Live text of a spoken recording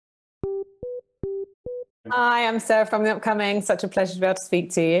Hi, I'm Sarah from The Upcoming. Such a pleasure to be able to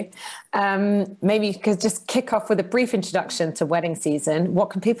speak to you. Maybe you could just kick off with a brief introduction to wedding season. What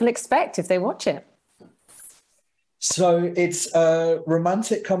can people expect if they watch it? So it's a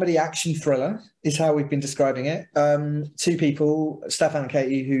romantic comedy action thriller is how we've been describing it. Two people, Stefan and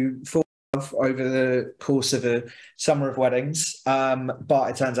Katie, who fall in love over the course of a summer of weddings.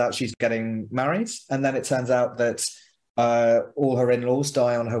 But it turns out she's getting married. And then it turns out that all her in-laws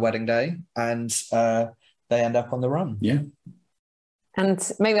die on her wedding day, and they end up on the run. Yeah.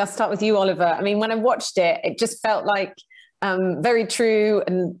 And maybe I'll start with you, Oliver. I mean, when I watched it, it just felt like very true,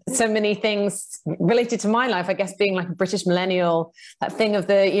 and so many things related to my life, I guess, being like a British millennial, that thing of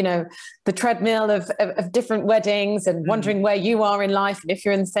the treadmill of different weddings and wondering where you are in life and if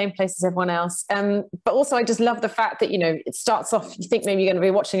you're in the same place as everyone else. But also I just love the fact that, it starts off, you think maybe you're going to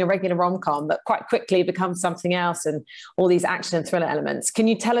be watching a regular rom-com, but quite quickly becomes something else, and all these action and thriller elements. Can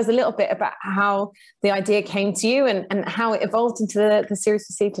you tell us a little bit about how the idea came to you and how it evolved into the series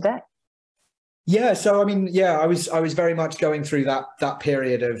we see today? Yeah, so I mean, I was very much going through that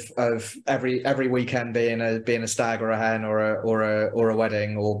period of every weekend being a stag or a hen or a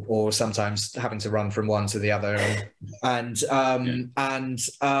wedding, or sometimes having to run from one to the other, and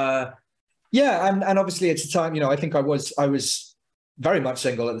obviously it's a time, I think I was very much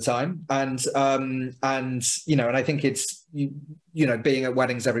single at the time, and I think it's being at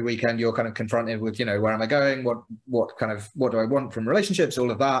weddings every weekend, you're kind of confronted with where am I going, what do I want from relationships, all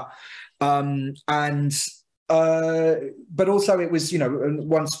of that. But also it was,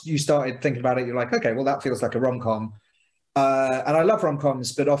 once you started thinking about it, you're like, okay, well, that feels like a rom-com. And I love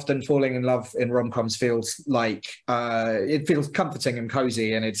rom-coms, but often falling in love in rom-coms feels like, it feels comforting and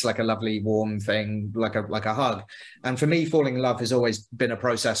cozy, and it's like a lovely, warm thing, like a hug. And for me, falling in love has always been a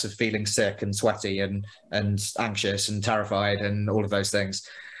process of feeling sick and sweaty and anxious and terrified and all of those things.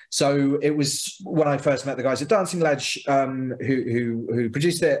 So it was when I first met the guys at Dancing Ledge, who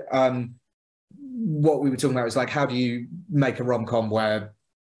produced it. What we were talking about was like, how do you make a rom-com where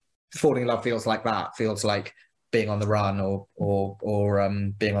falling in love feels like that, feels like being on the run or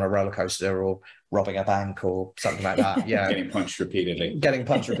being on a roller coaster or robbing a bank or something like that. Yeah, getting punched repeatedly.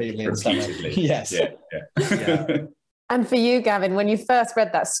 Repeatedly. Yes. Yeah. And for you, Gavin, when you first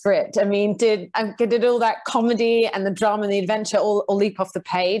read that script, I mean, did all that comedy and the drama and the adventure all leap off the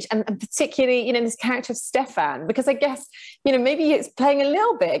page? And particularly, this character of Stefan, because I guess, maybe it's playing a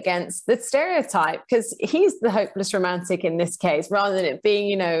little bit against the stereotype, because he's the hopeless romantic in this case, rather than it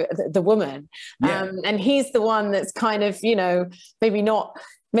being, the woman. Yeah. And he's the one that's kind of, maybe not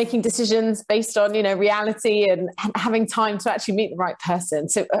making decisions based on, reality and having time to actually meet the right person.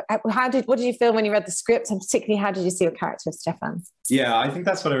 So what did you feel when you read the script, and particularly how did you see the character of Stefan? Yeah, I think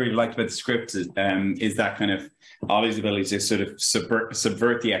that's what I really liked about the script is that kind of Ollie's ability to sort of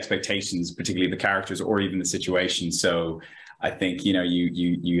subvert the expectations, particularly the characters or even the situation. So I think,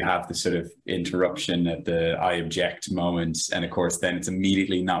 you have the sort of interruption at the I object moment. And of course, then it's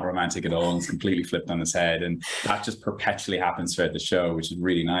immediately not romantic at all. And it's completely flipped on its head. And that just perpetually happens throughout the show, which is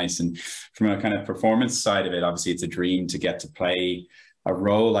really nice. And from a kind of performance side of it, obviously it's a dream to get to play a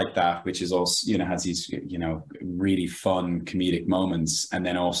role like that, which is also, has these, really fun comedic moments. And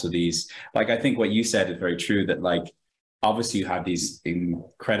then also these, like, I think what you said is very true, that like, obviously you have these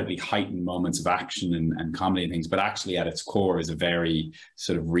incredibly heightened moments of action and comedy and things, but actually at its core is a very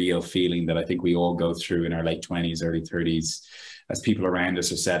sort of real feeling that I think we all go through in our late 20s, early 30s, as people around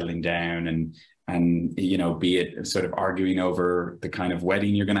us are settling down and be it sort of arguing over the kind of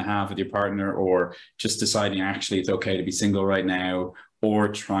wedding you're going to have with your partner, or just deciding actually it's okay to be single right now, or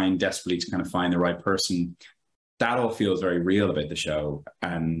trying desperately to kind of find the right person. That all feels very real about the show,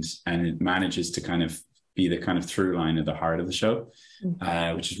 and it manages to kind of be the kind of through line at the heart of the show,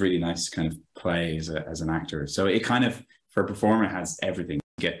 which is really nice to kind of play as an actor. So it kind of, for a performer, has everything.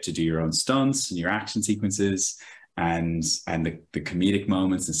 You get to do your own stunts and your action sequences and the comedic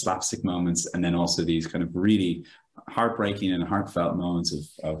moments and slapstick moments, and then also these kind of really heartbreaking and heartfelt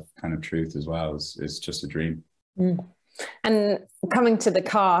moments of kind of truth as well. It's just a dream. And coming to the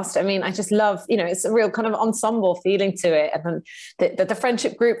cast, I mean, I just love, it's a real kind of ensemble feeling to it. And then the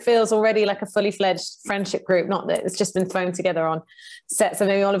friendship group feels already like a fully fledged friendship group, not that it's just been thrown together on set. So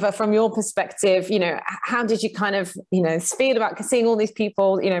maybe, Oliver, from your perspective, how did you kind of, feel about seeing all these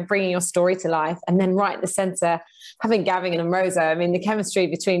people, bringing your story to life, and then right at the center, having Gavin and Rosa? I mean, the chemistry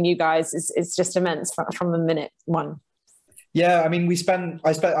between you guys is just immense from the minute one. Yeah, I mean,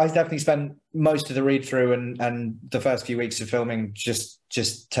 I definitely spent most of the read through and the first few weeks of filming just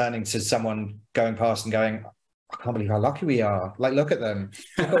turning to someone going past and going, I can't believe how lucky we are. Like, look at them,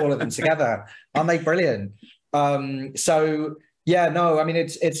 look at all of them together. Aren't they brilliant? So Yeah, no, I mean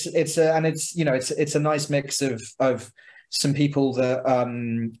it's a nice mix of some people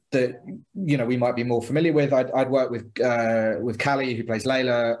that we might be more familiar with. I'd worked with Callie, who plays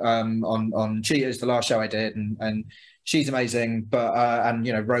Layla, on Cheaters, the last show I did, and she's amazing. But and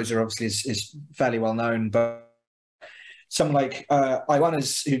Rosa obviously is fairly well known, but someone like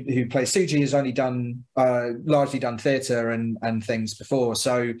Iwanas, who plays Suji, has only largely done theatre and things before.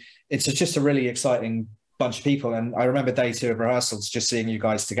 So it's just a really exciting bunch of people. And I remember day 2 of rehearsals, just seeing you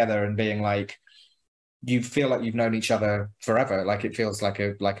guys together and being like, you feel like you've known each other forever. Like it feels like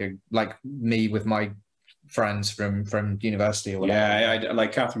me with my friends from university or whatever. Yeah, I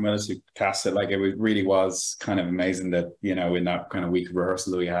like Catherine Willis, who cast it. Like it really was kind of amazing that in that kind of week of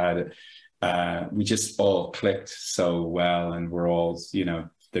rehearsal that we had, we just all clicked so well, and we're all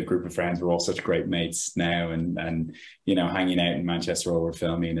the group of friends, we're all such great mates now, and hanging out in Manchester while we're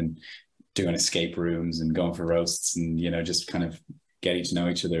filming and doing escape rooms and going for roasts and just kind of getting to know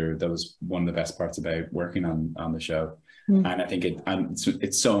each other. That was one of the best parts about working on the show. And I think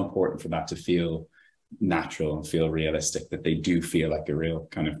it's so important for that to feel natural and feel realistic, that they do feel like a real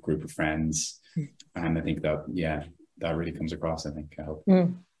kind of group of friends. And I think that that really comes across, I think. I hope.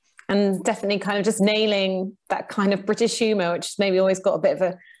 And definitely kind of just nailing that kind of British humour, which maybe always got a bit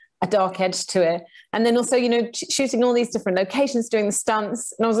of a dark edge to it. And then also, shooting all these different locations, doing the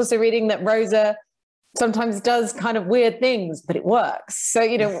stunts. And I was also reading that Rosa sometimes does kind of weird things, but it works. So,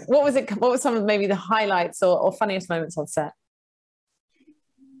 what were some of maybe the highlights or funniest moments on set?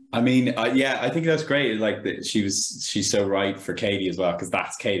 I mean, I think that's great. Like that, she's so right for Katie as well, because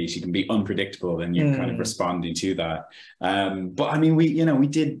that's Katie. She can be unpredictable, and you're kind of responding to that. But I mean,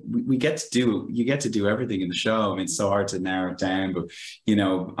 you get to do everything in the show. I mean, it's so hard to narrow it down. But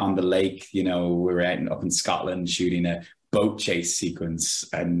on the lake, we were up in Scotland shooting a boat chase sequence,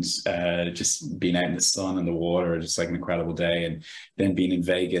 and just being out in the sun and the water, just like an incredible day. And then being in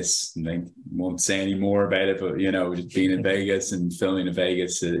Vegas, and I won't say any more about it, but just being in Vegas and filming in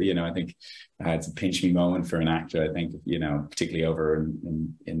Vegas, I think it's a pinch me moment for an actor. I think particularly over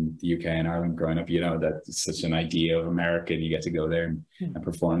in the UK and Ireland growing up, that's such an idea of America, and you get to go there and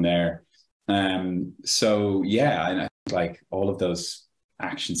perform there. So yeah, and I think like all of those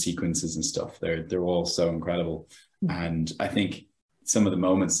action sequences and stuff, they're all so incredible. And I think some of the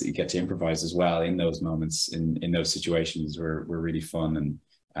moments that you get to improvise as well in those moments, in those situations, were really fun,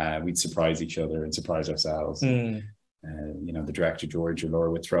 and we'd surprise each other and surprise ourselves. The director George or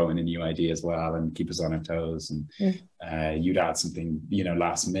Laura would throw in a new idea as well and keep us on our toes, and you'd add something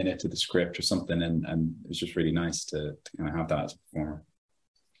last minute to the script or something, and it was just really nice to kind of have that as a performer.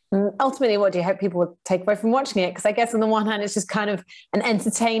 Ultimately, what do you hope people will take away from watching it? Because I guess on the one hand, it's just kind of an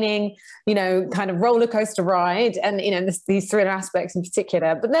entertaining, kind of roller coaster ride, and these thriller aspects in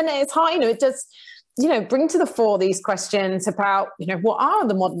particular. But then it's hard, it does, bring to the fore these questions about, what are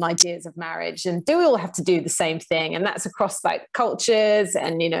the modern ideas of marriage, and do we all have to do the same thing? And that's across like cultures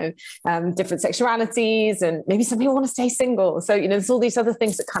and different sexualities, and maybe some people want to stay single. So there's all these other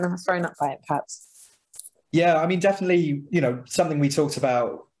things that kind of are thrown up by it, perhaps. Yeah, I mean, definitely, something we talked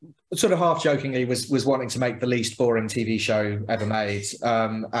about sort of half jokingly was wanting to make the least boring TV show ever made.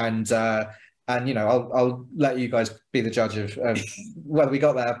 And I'll let you guys be the judge of whether we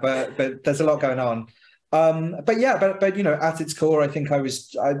got there, but there's a lot going on. But at its core, I think I was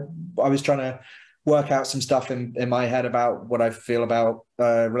trying to work out some stuff in my head about what I feel about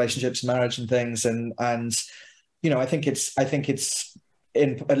relationships and marriage and things. And I think it's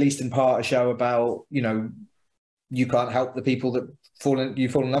at least in part a show about, you can't help the people that you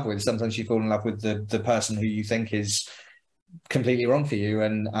fall in love with. Sometimes you fall in love with the person who you think is completely wrong for you,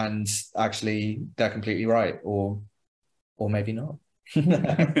 and actually they're completely right, or maybe not.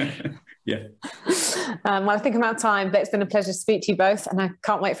 Yeah. Well, I think I'm out of time, but it's been a pleasure to speak to you both, and I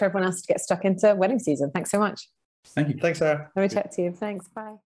can't wait for everyone else to get stuck into wedding season. Thanks so much. Thank you. Thanks, Sarah. Let me chat to you. Thanks.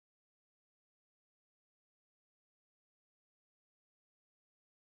 Bye.